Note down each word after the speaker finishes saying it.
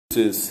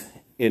Is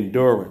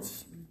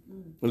endurance.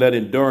 Let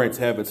endurance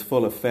have its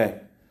full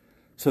effect,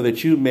 so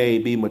that you may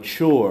be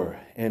mature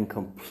and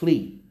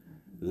complete,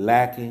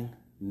 lacking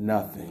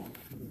nothing.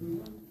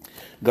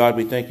 God,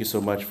 we thank you so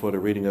much for the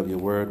reading of your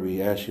word.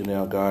 We ask you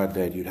now, God,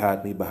 that you'd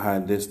hide me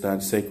behind this thine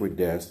sacred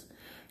desk.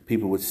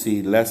 People would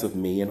see less of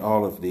me and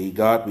all of thee.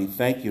 God, we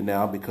thank you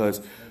now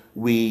because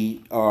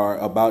we are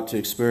about to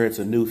experience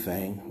a new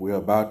thing. We're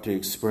about to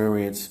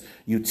experience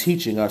you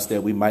teaching us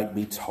that we might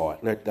be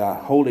taught. Let the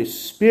Holy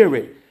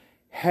Spirit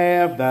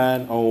have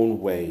thine own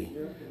way.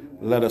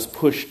 Let us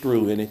push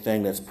through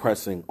anything that's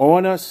pressing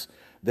on us,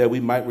 that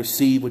we might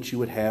receive what you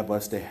would have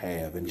us to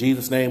have. In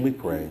Jesus' name we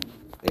pray.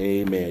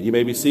 Amen. You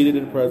may be seated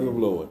in the presence of the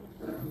Lord.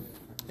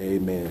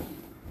 Amen.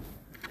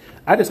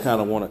 I just kind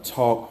of want to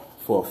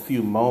talk for a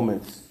few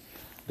moments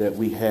that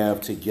we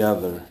have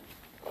together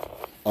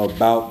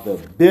about the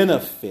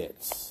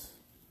benefits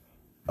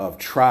of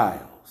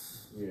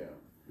trials.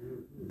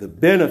 The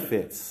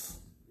benefits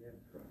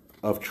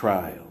of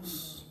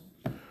trials.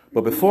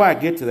 But before I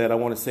get to that, I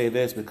want to say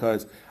this,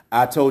 because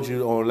I told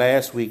you on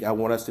last week I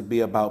want us to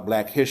be about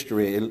Black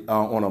history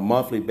on a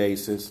monthly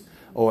basis,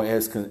 or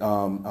as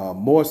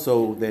more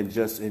so than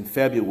just in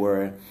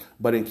February.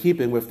 But in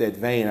keeping with that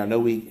vein, I know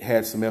we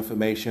had some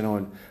information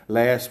on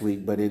last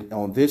week, but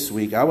on this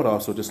week, I would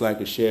also just like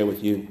to share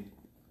with you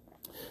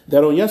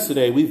that on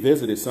yesterday we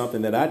visited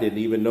something that I didn't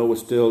even know was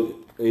still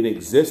in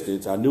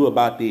existence. I knew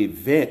about the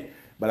event,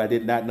 but I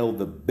did not know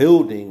the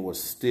building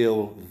was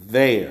still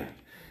there.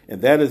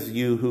 And that is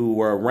you who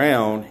were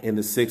around in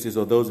the 60s,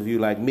 or those of you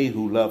like me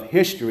who love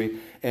history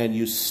and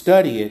you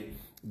study it,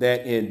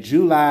 that in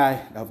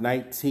July of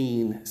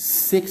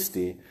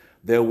 1960,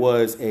 there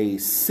was a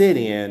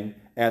sit-in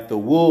at the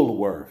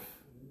Woolworth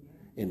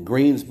in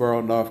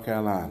Greensboro, North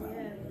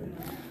Carolina.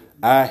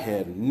 I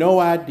had no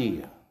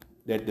idea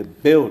that the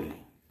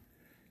building,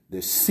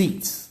 the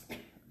seats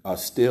are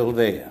still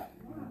there,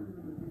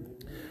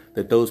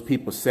 that those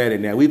people sat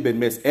in there. We've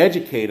been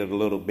miseducated a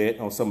little bit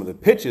on some of the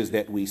pictures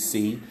that we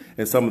see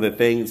and some of the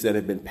things that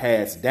have been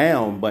passed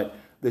down, but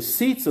the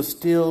seats are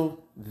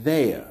still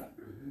there.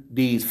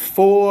 These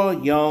 4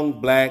 young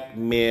Black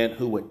men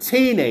who were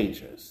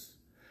teenagers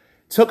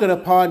took it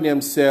upon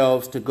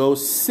themselves to go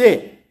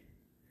sit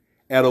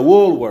at a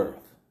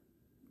Woolworth.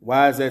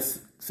 Why is that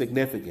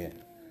significant?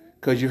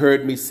 Because you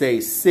heard me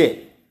say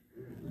sit.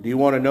 Do you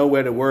want to know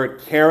where the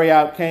word carry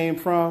out came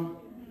from?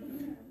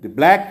 The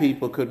Black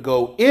people could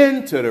go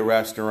into the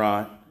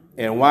restaurant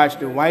and watch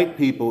the white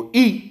people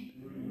eat.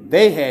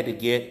 They had to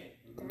get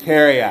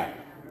carry out.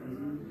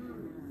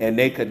 And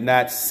they could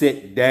not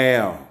sit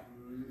down.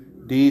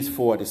 These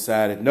 4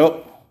 decided,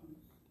 nope,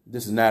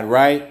 this is not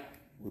right.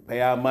 We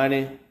pay our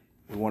money.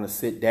 We want to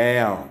sit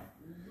down.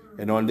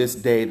 And on this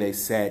day, they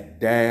sat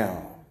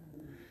down.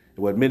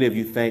 What many of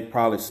you think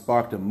probably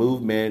sparked a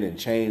movement and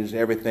changed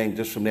everything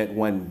just from that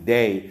one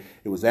day,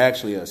 it was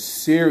actually a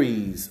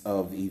series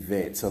of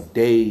events, of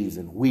days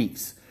and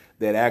weeks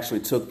that actually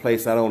took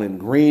place not only in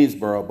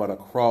Greensboro, but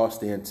across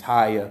the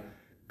entire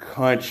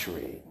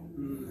country.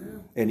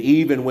 And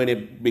even when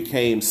it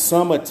became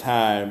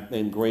summertime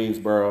in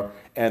Greensboro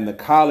and the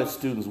college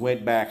students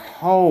went back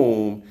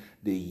home,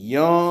 the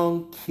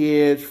young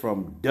kids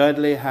from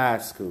Dudley High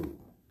School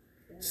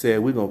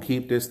said, we're going to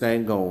keep this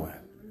thing going.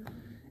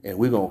 And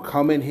we're going to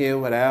come in here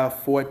with our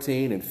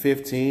 14 and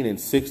 15 and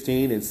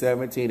 16 and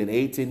 17 and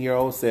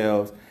 18-year-old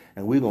selves,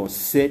 and we're going to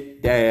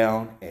sit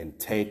down and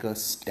take a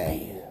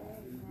stand.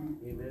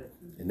 Amen.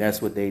 And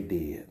that's what they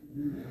did.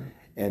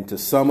 And to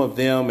some of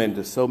them and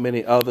to so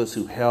many others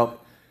who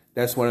helped,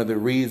 that's one of the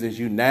reasons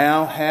you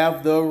now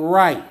have the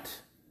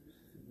right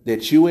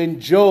that you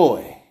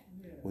enjoy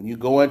when you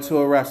go into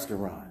a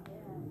restaurant.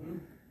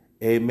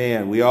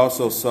 Amen. We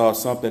also saw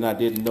something I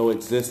didn't know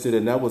existed,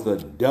 and that was a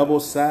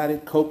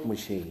double-sided Coke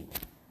machine.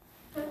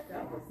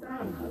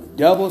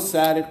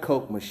 Double-sided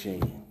Coke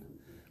machine.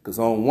 Because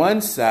on one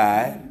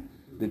side,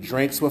 the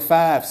drinks were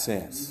 5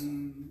 cents.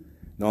 And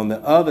on the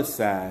other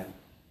side,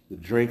 the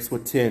drinks were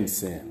 10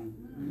 cents.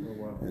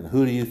 And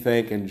who do you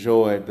think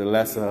enjoyed the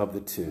lesser of the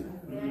two?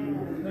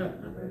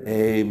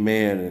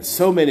 Amen. And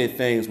so many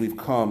things, we've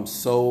come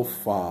so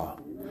far.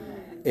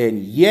 And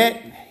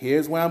yet,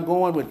 here's where I'm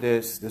going with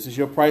this. This is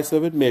your price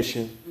of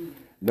admission.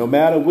 No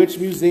matter which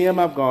museum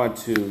I've gone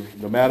to,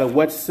 no matter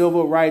what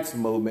civil rights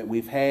movement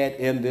we've had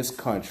in this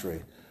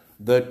country,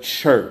 the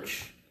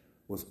church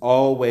was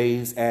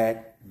always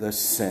at the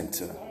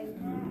center.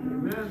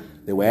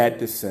 They were at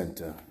the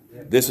center.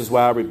 This is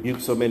why I rebuke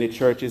so many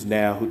churches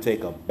now who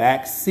take a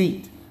back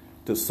seat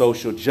to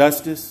social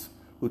justice,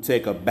 who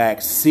take a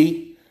back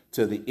seat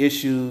to the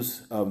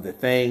issues of the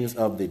things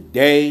of the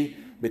day,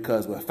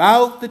 because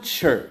without the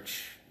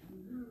church,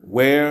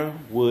 where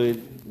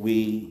would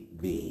we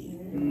be?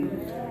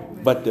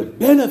 But the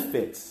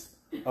benefits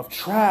of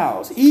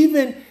trials,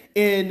 even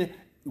in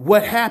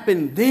what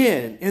happened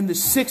then in the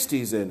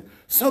 60s, and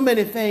so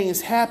many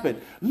things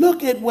happened.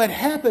 Look at what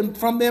happened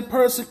from their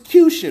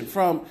persecution,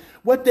 from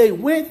what they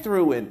went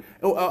through. And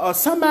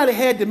somebody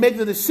had to make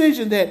the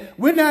decision that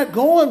we're not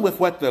going with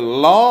what the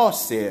law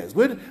says.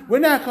 We're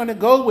not going to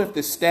go with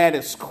the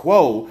status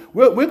quo.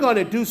 We're going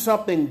to do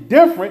something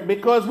different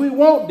because we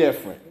want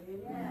different.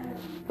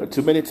 But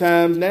too many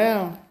times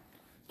now,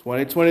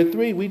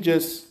 2023, we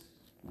just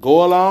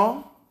go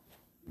along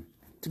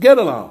to get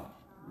along.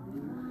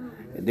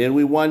 And then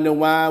we wonder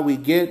why we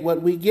get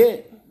what we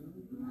get.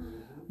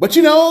 But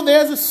you know,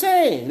 there's a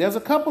saying. There's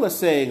a couple of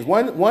sayings.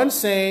 One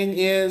saying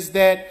is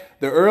that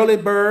the early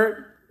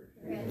bird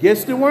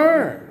gets the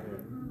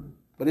worm.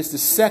 But it's the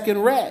second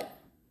rat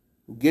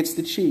who gets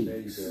the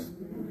cheese.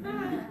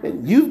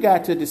 And you've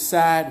got to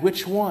decide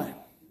which one,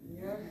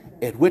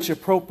 at which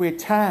appropriate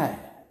time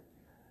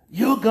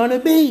you're going to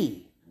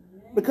be.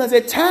 Because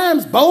at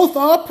times both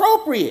are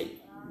appropriate.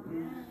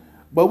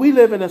 But we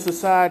live in a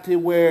society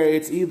where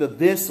it's either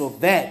this or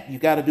that. You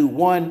got to do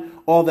one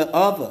or the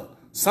other.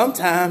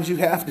 Sometimes you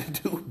have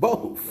to do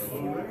both.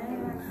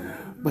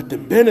 But the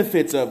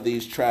benefits of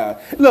these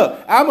trials. Look,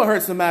 I'm going to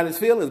hurt somebody's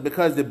feelings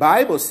because the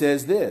Bible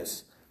says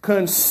this.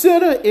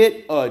 Consider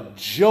it a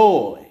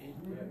joy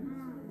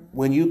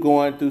when you're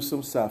going through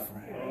some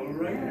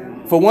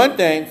suffering. For one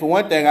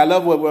thing, I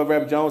love what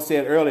Reverend Jones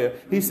said earlier.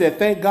 He said,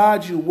 thank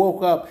God you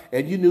woke up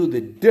and you knew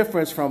the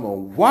difference from a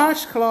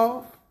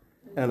washcloth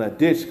and a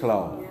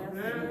dishcloth.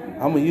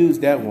 I'm going to use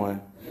that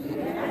one.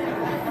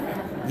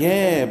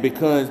 Yeah,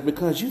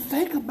 because you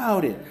think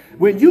about it.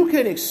 When you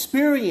can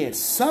experience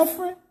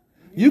suffering,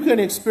 you can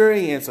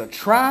experience a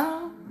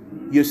trial,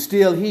 you're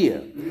still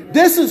here.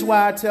 This is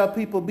why I tell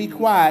people be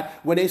quiet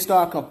when they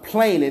start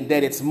complaining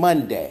that it's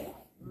Monday.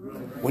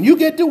 When you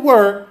get to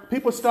work,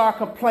 people start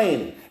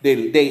complaining.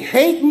 They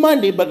hate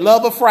Monday but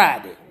love a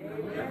Friday.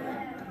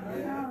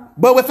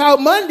 But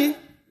without Monday,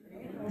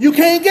 you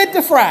can't get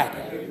to Friday.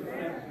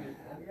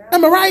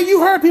 Am I right?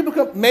 You heard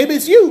people maybe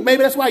it's you.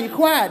 Maybe that's why you're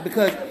quiet,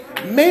 because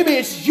maybe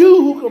it's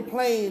you who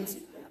complains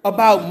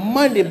about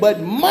Monday,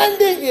 but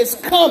Monday is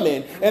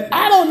coming, and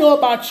I don't know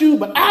about you,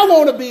 but I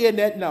want to be in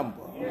that number.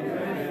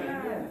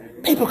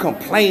 People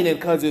complaining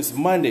because it's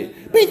Monday.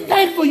 Be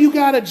thankful you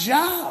got a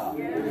job.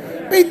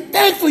 Be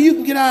thankful you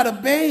can get out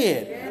of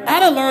bed. I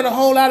done learned a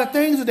whole lot of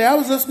things today. I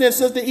was listening to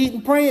Sister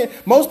Eaton praying.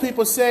 Most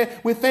people say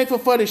we're thankful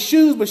for the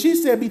shoes, but she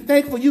said be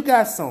thankful you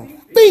got some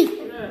feet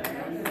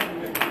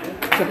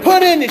to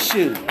put in the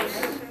shoes.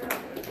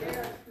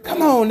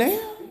 Come on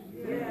now.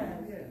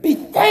 Be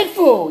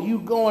thankful you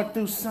going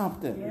through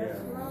something.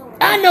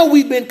 I know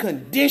we've been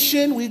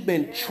conditioned, we've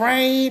been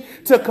trained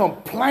to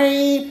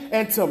complain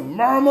and to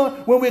murmur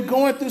when we're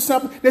going through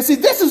something. Now see,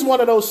 this is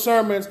one of those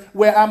sermons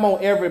where I'm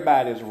on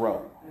everybody's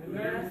road.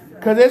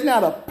 Because there's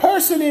not a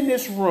person in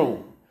this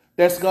room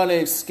that's going to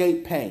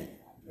escape pain.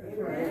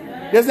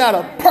 There's not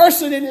a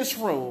person in this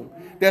room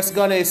that's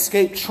going to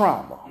escape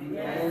trauma.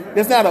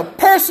 There's not a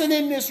person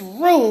in this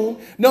room,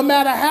 no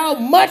matter how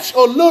much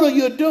or little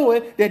you're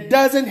doing, that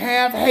doesn't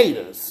have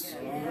haters.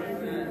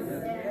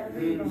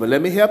 But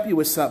let me help you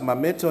with something. My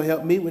mentor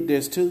helped me with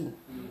this too.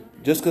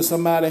 Just because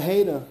somebody a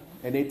hater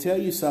and they tell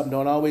you something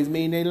don't always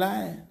mean they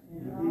lying.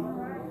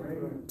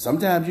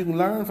 Sometimes you can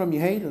learn from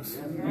your haters.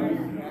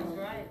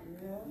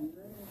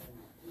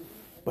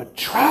 But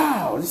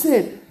trials, he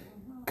said,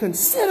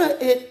 consider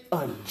it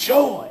a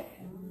joy.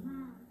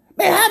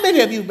 Man, how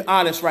many of you be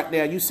honest right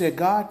now? You said,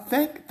 God,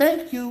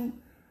 thank you,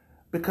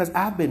 because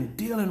I've been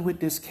dealing with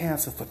this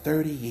cancer for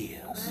 30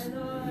 years.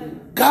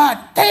 God,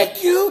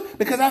 thank you,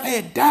 because I've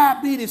had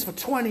diabetes for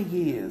 20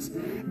 years.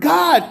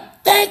 God,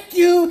 thank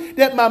you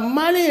that my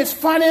money is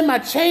funny, my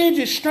change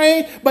is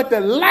strange, but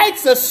the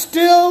lights are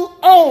still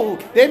on.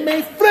 They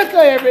may flicker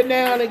every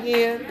now and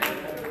again.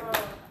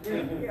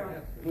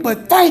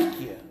 But thank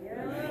you.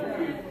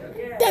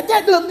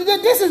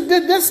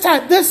 This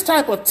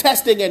type of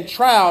testing and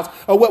trials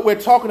are what we're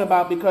talking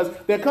about, because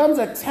there comes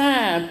a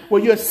time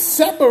where you're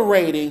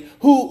separating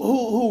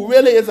who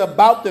really is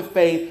about the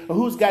faith or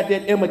who's got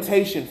that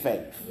imitation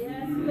faith.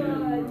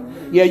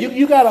 Yeah,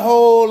 you got a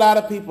whole lot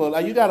of people.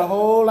 You got a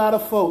whole lot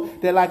of folk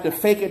that like to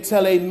fake it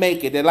till they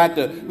make it. They like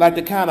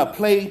to kind of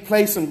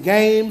play some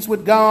games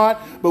with God.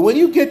 But when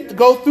you get to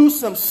go through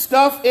some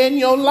stuff in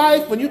your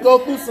life, when you go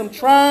through some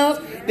trials,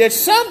 that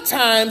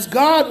sometimes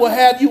God will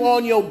have you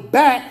on your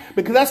back,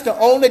 because that's the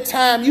only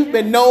time you've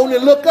been known to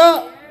look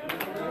up.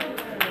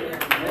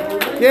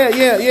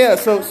 Yeah.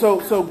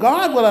 So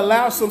God will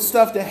allow some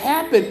stuff to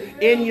happen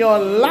in your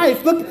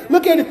life.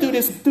 Look at it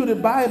through the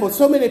Bible.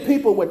 So many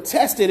people were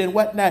tested and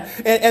whatnot.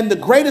 And the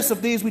greatest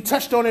of these, we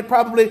touched on it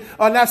probably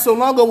not so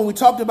long ago when we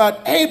talked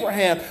about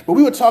Abraham. But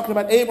we were talking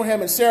about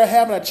Abraham and Sarah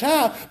having a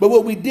child. But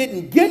what we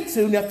didn't get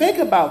to, now think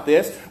about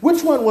this.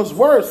 Which one was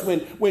worse?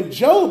 When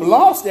Job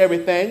lost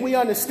everything, we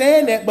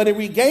understand that, but he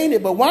regained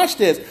it. But watch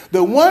this.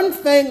 The one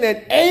thing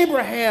that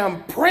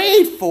Abraham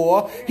prayed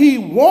for, he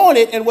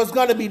wanted and was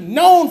going to be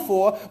known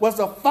for, was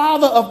the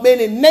father of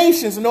many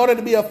nations. In order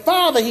to be a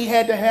father, he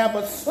had to have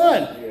a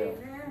son.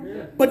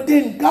 But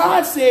then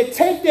God said,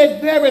 take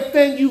that very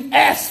thing you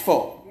asked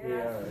for.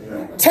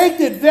 Take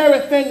the very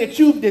thing that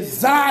you've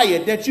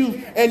desired, that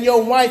you and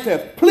your wife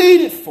have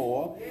pleaded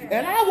for,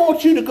 and I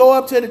want you to go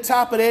up to the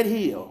top of that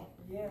hill.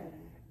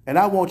 And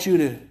I want you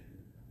to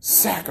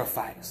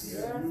sacrifice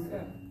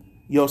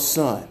your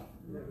son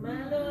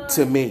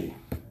to me.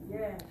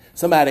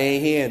 Somebody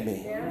ain't hearing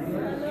me.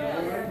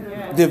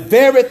 The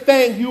very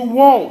thing you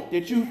want,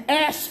 that you've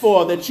asked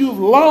for, that you've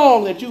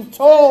longed, that you've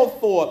toiled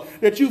for,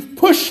 that you've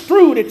pushed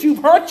through, that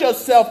you've hurt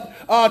yourself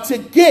to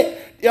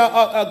get,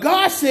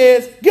 God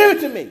says, give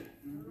it to me.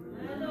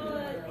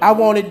 I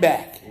want it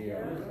back.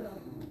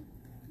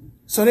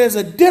 So there's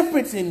a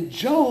difference in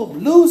Job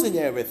losing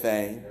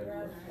everything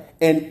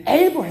and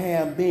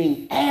Abraham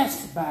being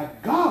asked by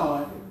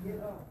God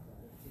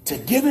to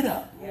give it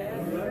up.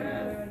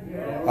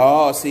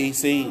 Oh, see,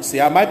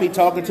 I might be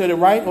talking to the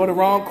right or the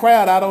wrong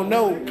crowd. I don't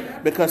know.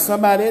 Because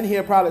somebody in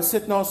here probably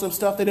sitting on some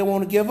stuff they didn't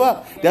want to give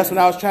up. That's when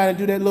I was trying to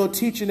do that little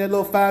teaching, that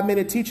little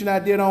 5-minute teaching I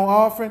did on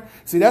offering.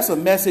 See, that's a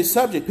message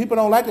subject. People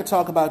don't like to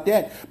talk about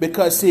that.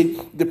 Because,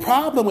 see, the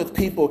problem with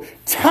people,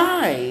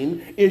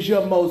 time is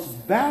your most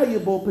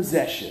valuable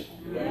possession.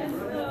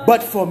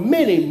 But for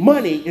many,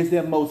 money is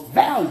their most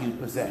valued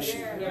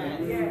possession.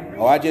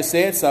 Oh, I just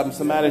said something.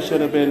 Somebody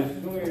should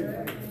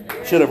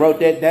have wrote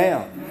that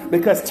down.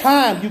 Because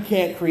time you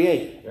can't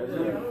create.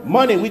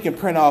 Money we can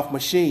print off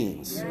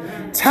machines.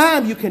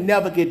 Time you can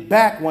never get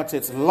back once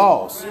it's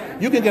lost.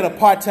 You can get a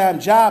part-time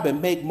job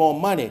and make more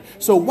money.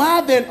 So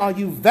why then are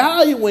you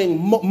valuing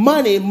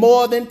money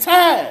more than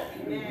time?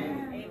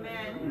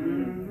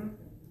 Amen.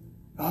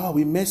 Oh,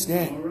 we missed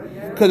that.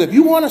 Because if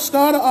you want to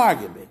start an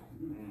argument,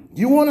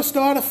 you want to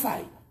start a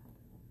fight,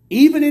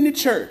 even in the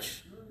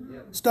church,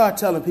 start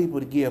telling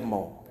people to give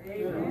more.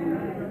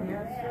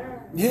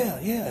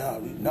 Yeah.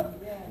 No.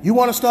 You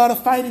want to start a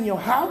fight in your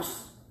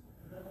house?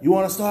 You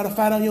want to start a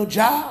fight on your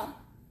job?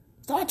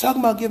 Start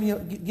talking about give me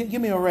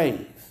a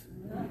raise.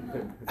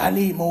 I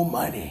need more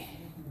money.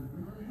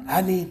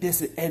 I need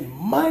this. And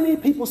money,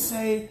 people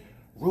say,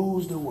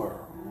 rules the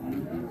world.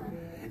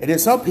 And then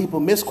some people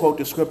misquote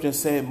the scripture and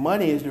say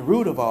money is the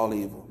root of all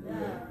evil.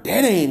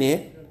 That ain't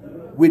it.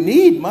 We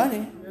need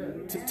money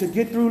to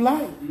get through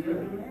life.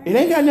 It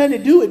ain't got nothing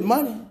to do with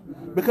money.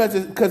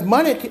 Because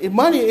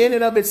money in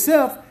and of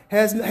itself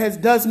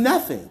does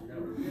nothing.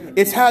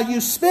 It's how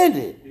you spend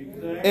it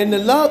and the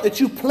love that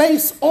you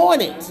place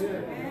on it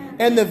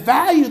and the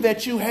value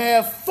that you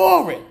have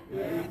for it.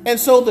 And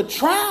so the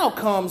trial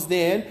comes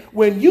then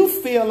when you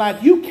feel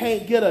like you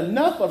can't get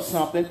enough of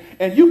something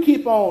and you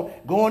keep on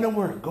going to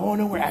work.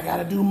 I got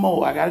to do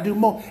more.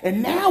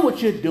 And now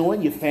what you're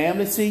doing, your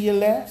family see you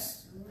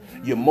less.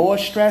 You're more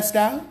stressed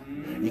out.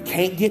 You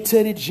can't get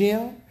to the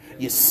gym.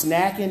 You're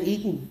snacking,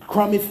 eating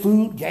crummy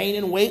food,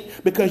 gaining weight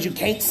because you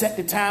can't set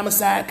the time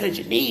aside because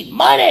you need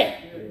money.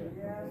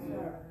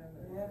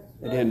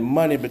 And then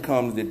money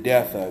becomes the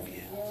death of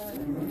you.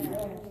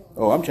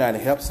 Oh, I'm trying to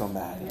help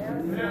somebody.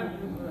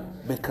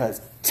 Because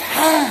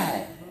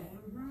time.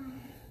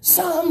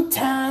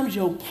 Sometimes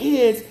your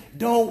kids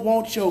don't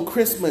want your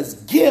Christmas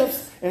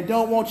gifts and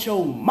don't want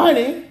your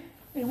money.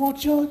 They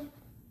want your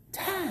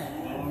time.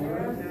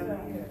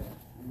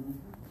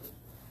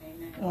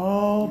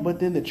 Oh, but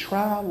then the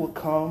trial will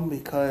come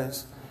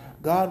because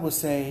God will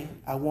say,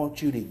 I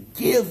want you to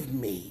give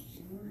me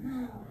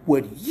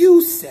what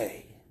you say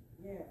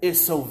is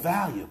so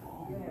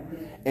valuable.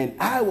 And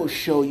I will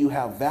show you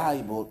how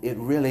valuable it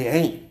really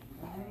ain't.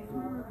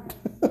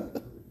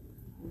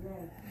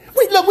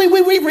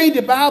 we read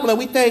the Bible and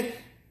we think,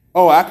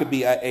 oh, I could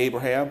be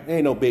Abraham.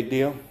 Ain't no big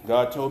deal.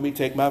 God told me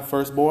take my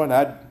firstborn.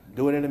 I'd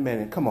do it in a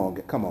minute. Come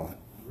on.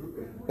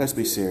 Let's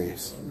be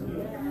serious.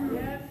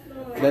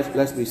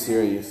 Let's be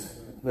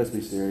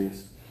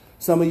serious.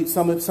 Some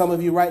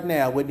of you right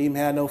now wouldn't even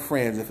have no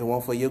friends if it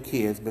weren't for your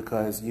kids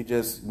because you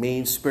just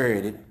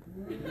mean-spirited.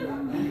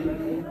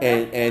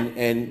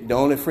 And the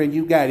only friend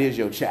you got is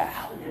your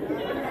child.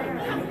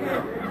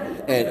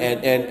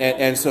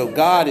 And so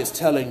God is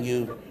telling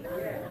you,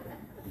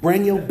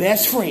 bring your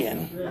best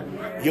friend,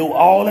 your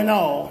all in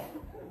all,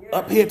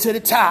 up here to the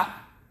top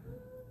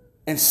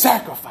and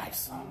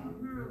sacrifice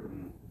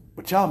them.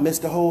 But y'all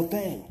missed the whole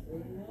thing.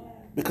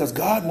 Because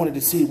God wanted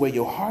to see where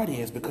your heart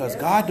is. Because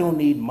God don't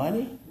need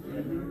money.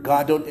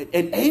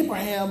 And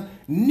Abraham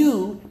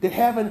knew that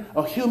having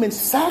a human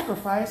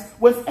sacrifice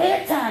was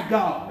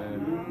anti-God.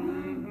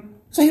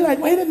 So he's like,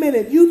 wait a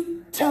minute,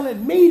 you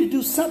telling me to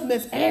do something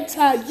that's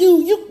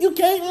anti-you. You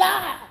can't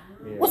lie.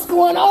 What's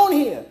going on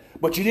here?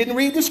 But you didn't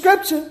read the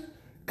scripture.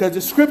 Because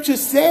the scripture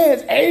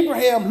says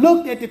Abraham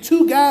looked at the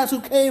two guys who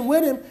came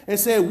with him and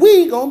said,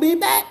 we gonna be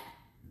back.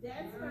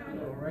 That's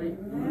right.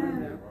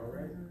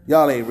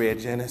 Y'all ain't read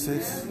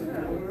Genesis.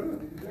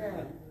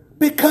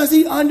 Because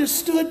he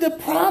understood the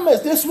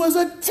promise. This was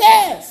a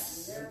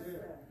test.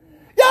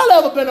 Y'all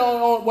ever been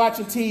on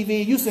watching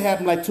TV? It used to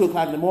happen like 2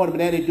 o'clock in the morning,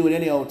 but now they do it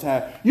any old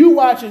time. You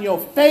watching your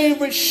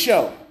favorite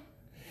show.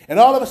 And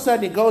all of a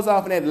sudden it goes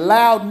off and that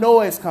loud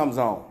noise comes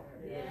on.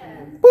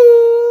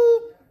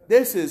 Boo!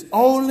 This is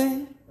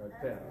only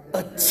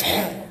a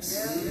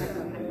test.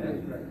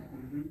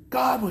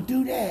 God will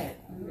do that.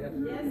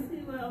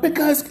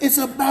 Because it's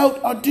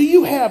about, do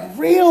you have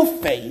real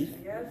faith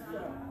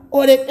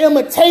or that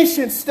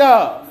imitation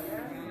stuff?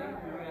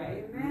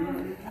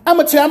 I'm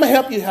going to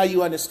help you how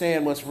you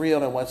understand what's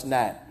real and what's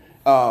not.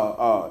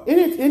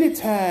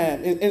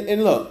 Anytime,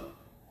 and look,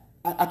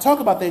 I talk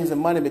about things in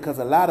money because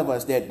a lot of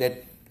us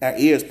that our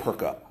ears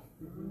perk up.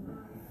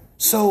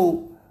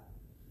 So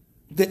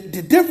the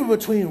difference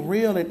between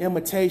real and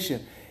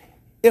imitation,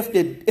 if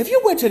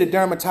you went to the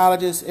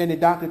dermatologist and the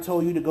doctor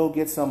told you to go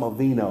get some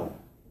Aveeno,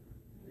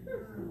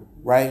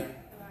 right?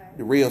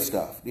 The real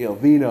stuff, the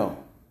Aveeno,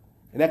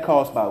 and that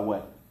costs about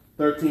what?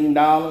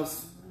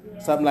 $13,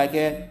 something like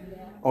that.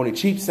 On the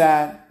cheap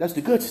side, that's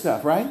the good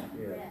stuff, right?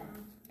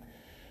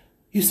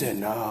 You said,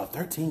 no,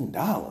 $13.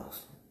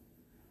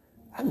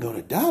 I can go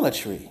to Dollar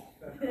Tree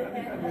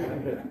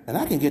and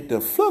I can get the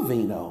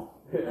Flavino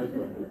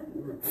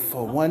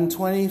for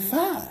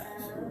 $125,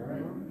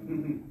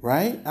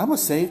 right? I'm going to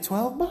save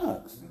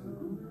 $12.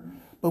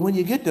 But when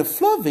you get the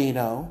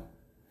Flavino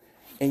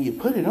and you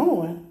put it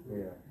on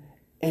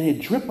and it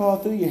drip all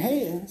through your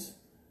hands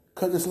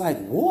because it's like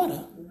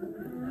water,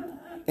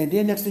 and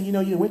then next thing you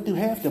know, you went through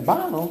half the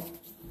bottle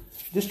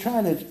just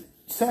trying to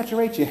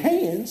saturate your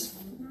hands.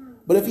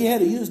 But if you had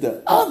to use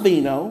the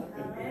Aveeno,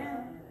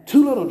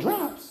 2 little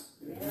drops,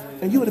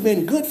 and you would have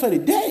been good for the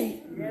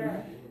day,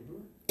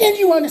 then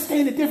you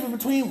understand the difference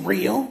between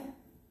real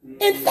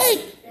and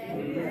fake.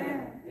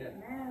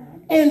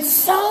 And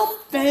some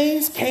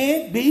things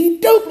can't be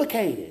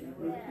duplicated.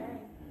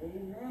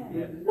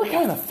 What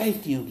kind of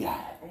faith do you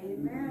got?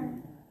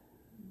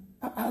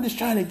 I'm just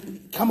trying to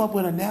come up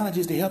with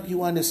analogies to help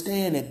you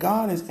understand that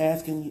God is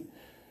asking you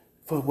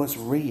for what's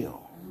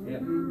real.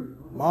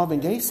 Marvin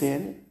Gaye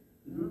said it.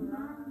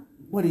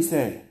 What'd he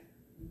say?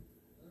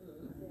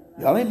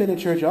 Y'all ain't been in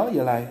church all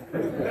your life.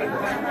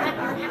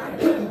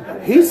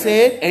 He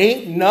said,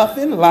 ain't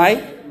nothing like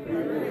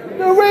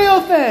the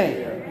real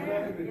thing.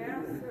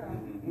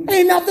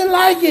 Ain't nothing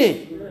like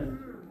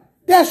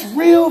it. That's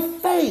real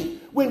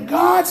faith. When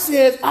God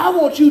says, I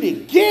want you to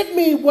give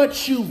me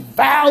what you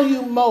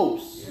value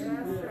most,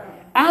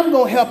 I'm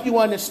going to help you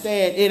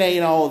understand it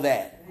ain't all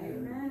that.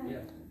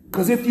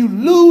 Because if you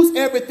lose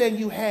everything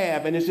you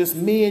have and it's just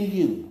me and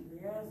you,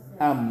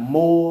 I'm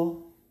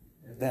more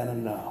than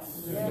enough.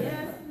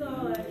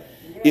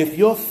 If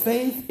your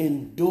faith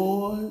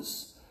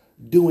endures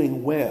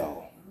doing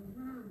well,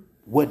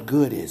 what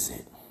good is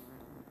it?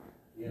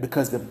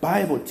 Because the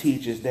Bible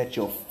teaches that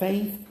your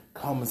faith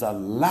comes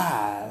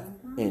alive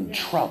in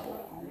trouble.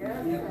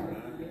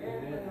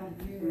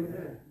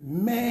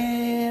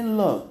 Man,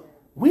 look.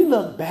 We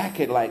look back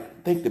at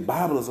think the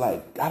Bible is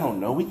like, I don't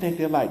know, we think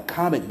they're like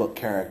comic book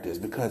characters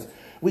because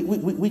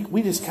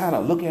we just kind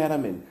of look at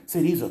them and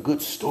say these are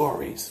good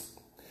stories.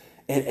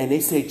 And they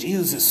say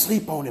Jesus is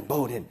asleep on the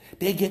boat and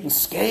they're getting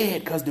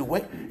scared because the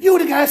way you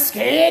would have got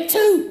scared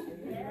too.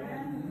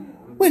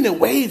 When the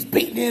waves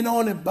beating in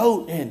on the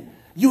boat and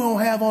you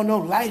don't have on no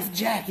life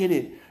jacket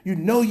and you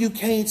know you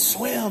can't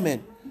swim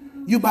and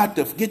you about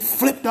to get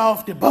flipped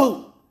off the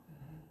boat,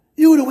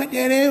 you would have went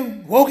there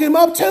and woke him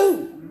up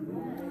too.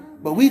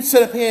 But we'd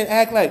sit up here and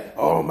act like,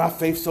 oh, my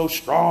faith's so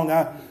strong.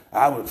 I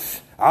would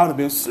have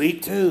been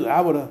asleep too.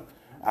 I would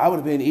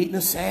have been eating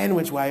a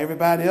sandwich while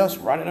everybody else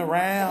running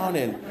around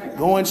and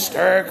going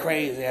stir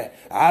crazy.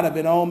 I'd have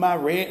been on my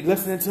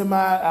listening to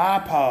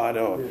my iPod.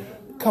 Or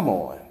come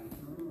on,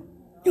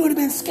 you would have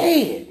been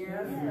scared.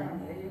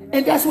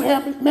 And that's what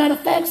happened. Matter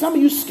of fact, some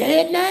of you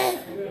scared now.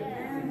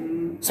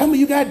 Some of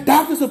you got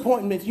doctor's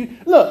appointments.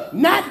 Look,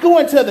 not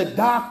going to the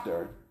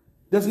doctor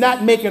does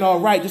not make it all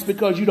right just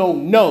because you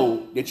don't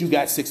know that you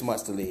got 6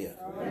 months to live.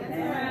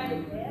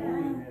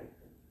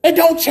 It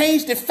don't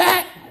change the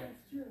fact.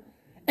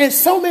 And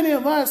so many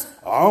of us,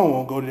 I don't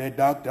want to go to that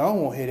doctor. I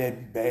don't want to hear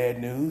that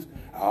bad news.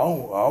 I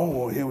don't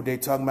want to hear what they're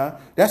talking about.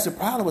 That's the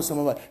problem with some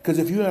of us. Because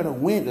if you had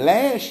went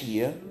last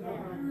year,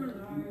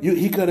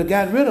 he could have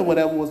got rid of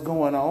whatever was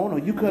going on, or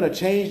you could have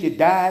changed your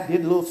diet,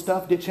 did little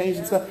stuff, did change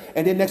some stuff,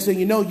 and then next thing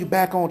you know, you're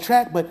back on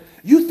track. But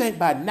you think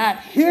by not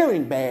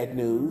hearing bad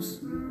news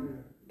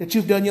that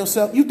you've done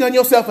yourself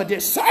a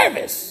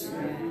disservice.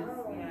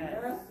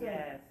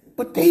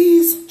 But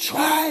these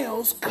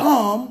trials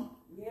come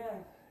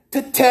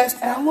to test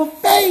our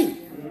faith.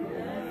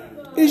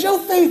 Is your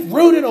faith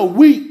rooted or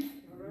weak?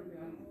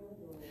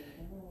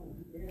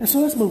 And so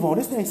let's move on.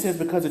 This thing says,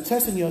 because the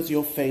testing of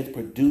your faith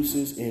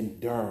produces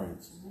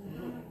endurance.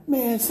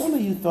 Man, some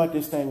of you thought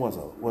this thing was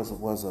a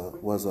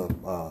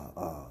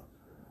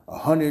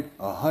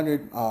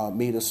 100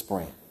 meter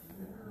sprint.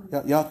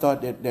 Y'all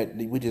thought that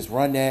we just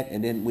run that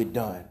and then we're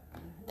done.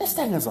 This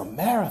thing is a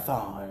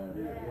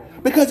marathon.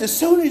 Because as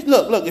soon as,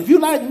 look, if you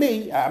like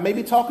me, I may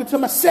be talking to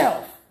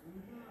myself.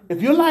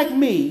 If you're like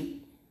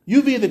me,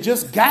 you've either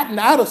just gotten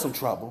out of some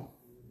trouble,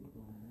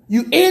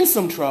 you in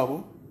some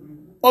trouble,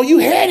 or you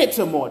headed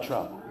to more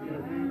trouble.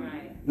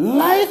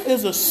 Life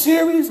is a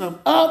series of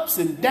ups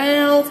and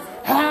downs,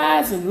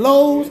 highs and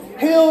lows,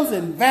 hills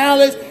and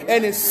valleys.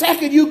 And the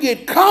second you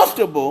get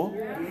comfortable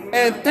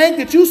and think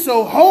that you're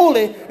so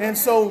holy and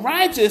so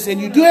righteous and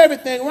you do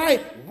everything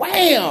right,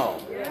 wham.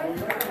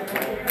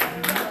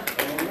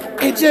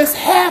 It just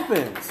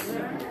happens.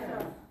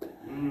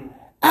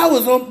 I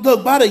was on, look,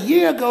 about a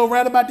year ago,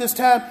 right about this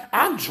time,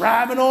 I'm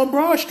driving on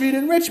Broad Street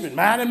in Richmond,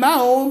 minding my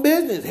own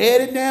business,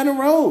 headed down the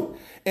road.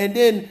 And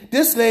then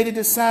this lady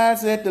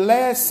decides at the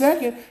last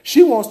second,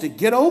 she wants to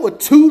get over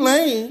 2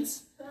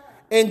 lanes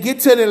and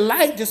get to the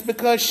light just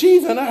because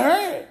she's in a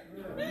hurry.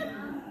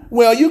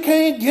 Well, you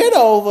can't get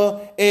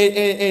over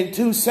in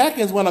 2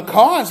 seconds when a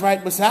car is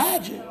right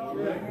beside you,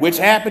 which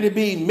happened to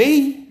be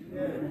me.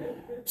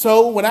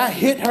 So when I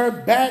hit her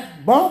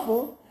back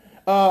bumper,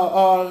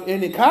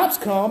 and the cops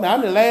come,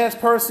 I'm the last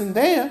person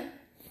there,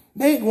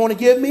 they want to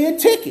give me a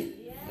ticket.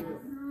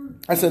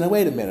 I said, now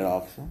wait a minute,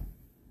 officer.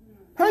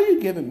 How are you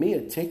giving me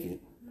a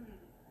ticket?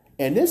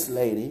 And this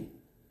lady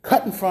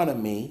cut in front of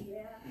me.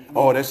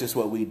 Oh, that's just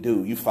what we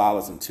do. You follow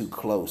us too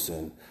close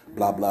and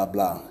blah, blah,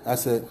 blah. I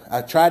said,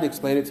 I tried to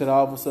explain it to the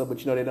officer, but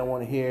they don't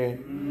want to hear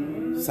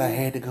it. So I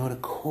had to go to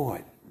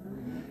court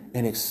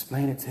and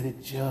explain it to the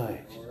judge.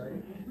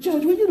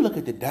 Judge, when you look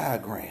at the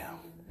diagram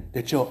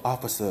that your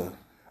officer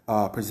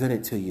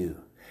presented to you,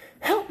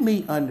 help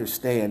me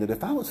understand that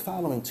if I was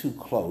following too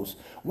close,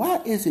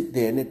 why is it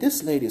then that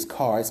this lady's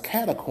car is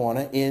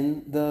cat-a-corner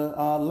in the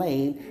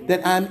lane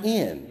that I'm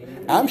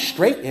in? I'm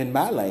straight in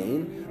my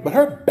lane, but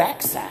her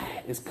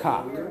backside is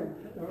cocked.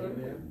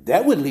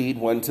 That would lead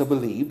one to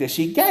believe that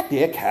she got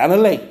there kind of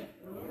late,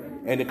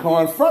 and the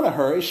car in front of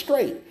her is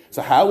straight.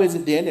 So how is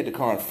it then that the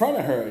car in front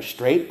of her is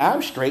straight,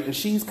 I'm straight, and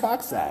she's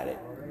cocksided?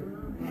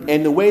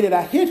 And the way that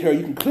I hit her,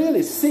 you can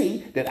clearly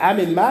see that I'm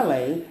in my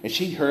lane and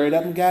she hurried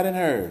up and got in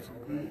hers.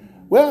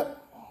 Well,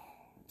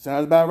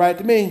 sounds about right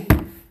to me.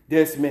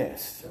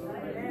 Dismissed.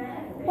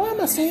 Why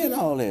am I saying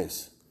all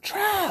this?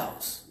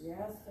 Trials.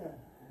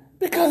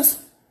 Because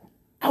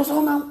I was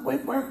on my way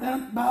to work,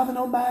 not bothering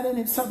nobody,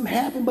 and something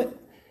happened, but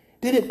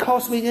did it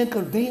cost me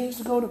inconvenience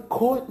to go to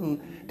court and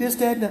this,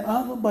 that, and the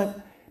other?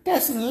 But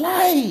that's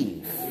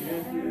life.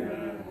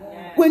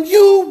 When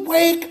you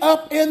wake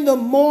up in the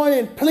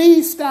morning,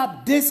 please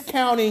stop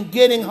discounting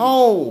getting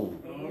home.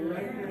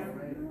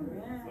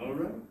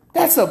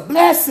 That's a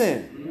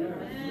blessing.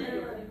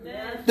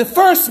 The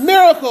first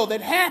miracle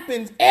that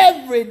happens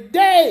every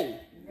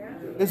day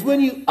is when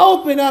you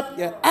open up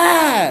your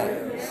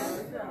eyes.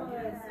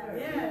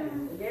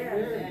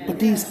 But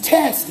these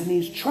tests and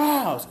these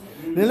trials,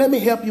 now let me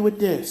help you with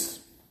this.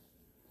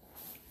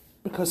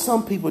 Because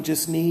some people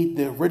just need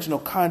the original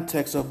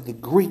context of the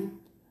Greek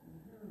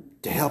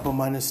to help them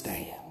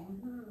understand.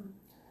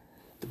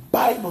 The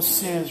Bible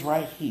says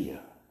right here,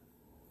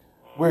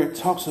 where it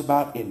talks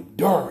about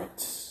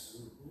endurance,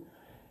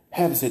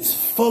 has its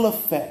full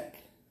effect,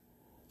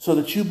 so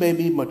that you may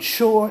be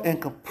mature and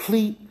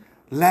complete,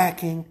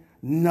 lacking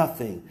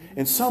nothing.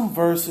 In some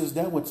verses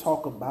that would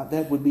talk about,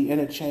 that would be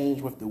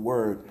interchanged with the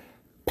word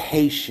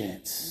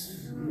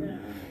patience.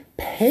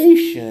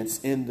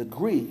 Patience in the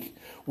Greek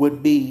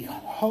would be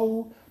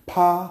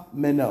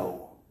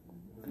hopameno.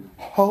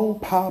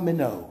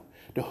 Hopameno.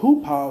 The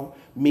hupo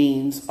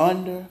means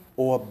under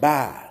or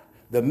by.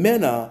 The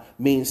mena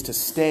means to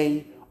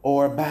stay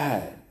or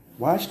abide.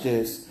 Watch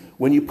this.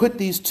 When you put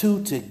these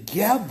two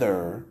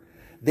together,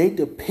 they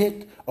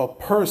depict a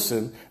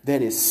person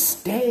that is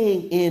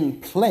staying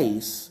in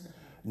place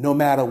no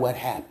matter what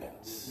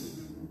happens.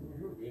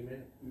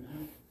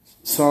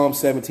 Psalm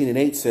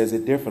 17:8 says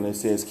it differently. It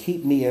says,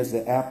 keep me as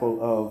the apple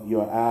of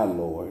your eye,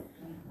 Lord.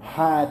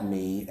 Hide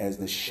me as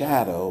the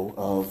shadow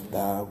of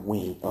thy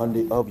wing,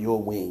 of your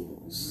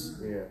wings.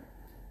 Yeah.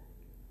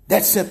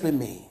 That simply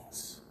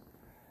means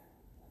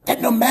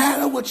that no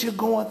matter what you're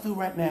going through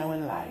right now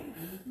in life,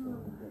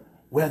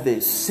 whether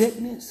it's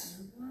sickness,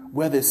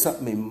 whether it's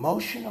something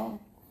emotional,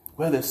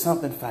 whether it's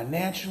something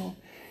financial,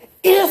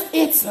 if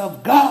it's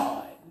of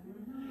God,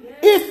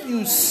 if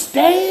you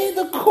stay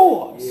the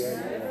course,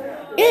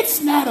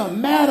 it's not a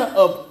matter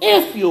of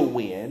if you'll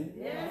win,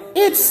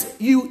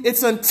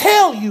 it's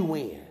until you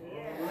win.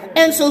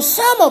 And so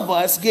some of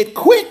us get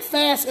quick,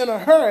 fast, in a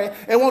hurry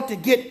and want to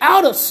get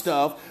out of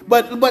stuff.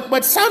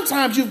 But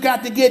sometimes you've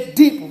got to get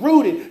deep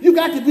rooted. You've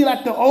got to be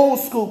like the old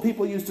school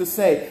people used to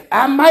say,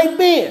 I might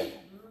bend,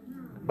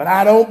 but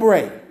I don't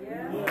break.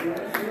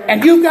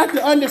 And you've got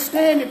to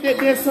understand that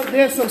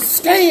there's some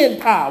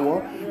staying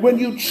power when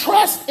you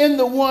trust in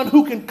the one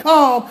who can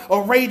calm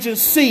a raging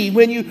sea,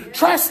 when you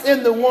trust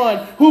in the one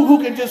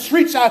who can just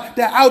reach out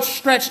the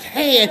outstretched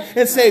hand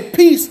and say,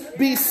 peace,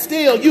 be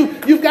still.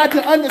 You've got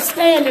to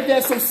understand that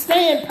there's some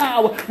staying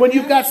power when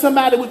you've got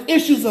somebody with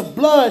issues of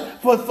blood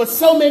for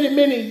so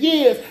many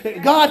years.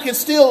 God can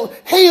still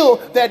heal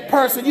that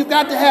person. You've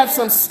got to have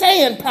some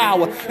staying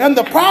power. And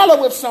the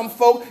problem with some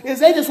folk is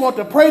they just want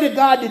to pray to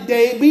God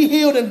today, be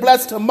healed and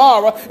blessed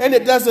tomorrow, and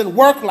it doesn't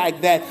work like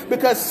that,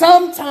 because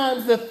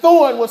sometimes the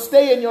thorn will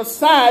stay in your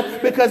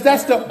side because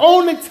that's the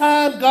only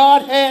time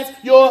God has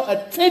your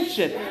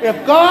attention.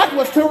 If God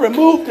was to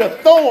remove the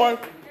thorn,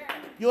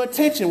 your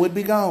attention would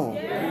be gone.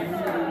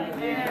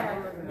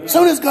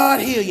 So does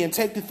God heal you and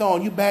take the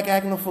thorn, you back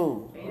acting a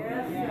fool.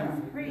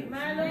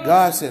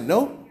 God said,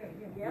 nope,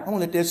 I'm going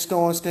to let that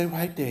thorn stay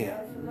right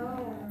there.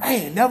 I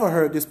ain't never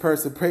heard this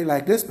person pray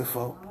like this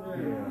before.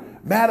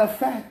 Matter of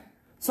fact,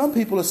 some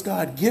people will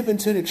start giving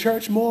to the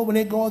church more when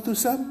they're going through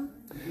something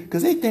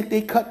because they think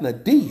they cutting a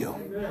deal.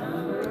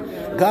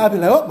 God be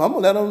like, oh, I'm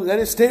going to let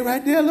it stay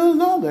right there a little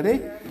longer.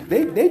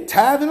 They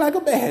tithing like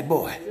a bad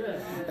boy.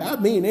 I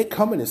mean, they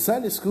coming to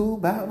Sunday school,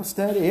 Bible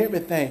study,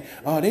 everything.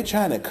 Oh, they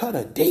trying to cut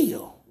a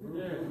deal.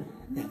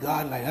 And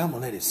God like, I'm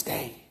going to let it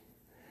stay.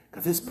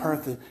 Because this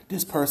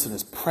person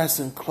is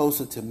pressing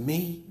closer to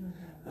me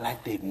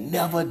like they've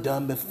never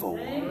done before.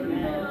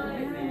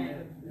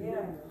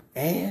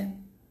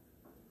 And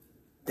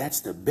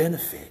that's the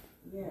benefit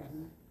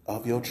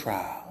of your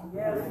trial.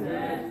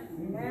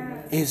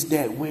 Is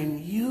that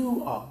when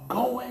you are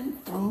going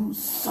through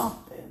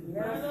something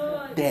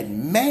that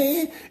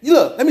man,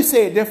 look, let me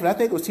say it different. I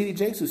think it was T.D.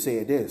 Jakes who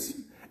said this.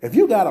 If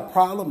you got a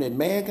problem that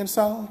man can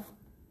solve,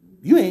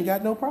 you ain't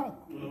got no problem.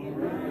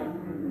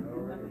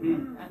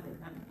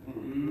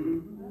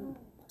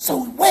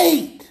 So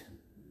wait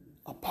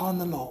upon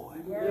the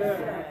Lord.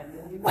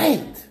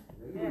 Wait.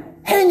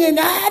 Hang in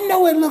there. I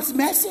know it looks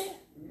messy.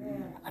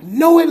 I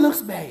know it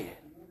looks bad.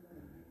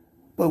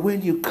 But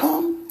when you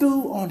come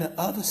through on the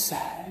other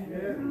side,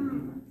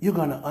 you're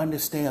going to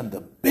understand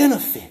the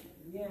benefit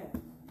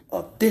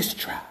of this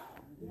trial.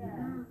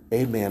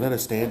 Amen. Let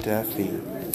us stand to our feet.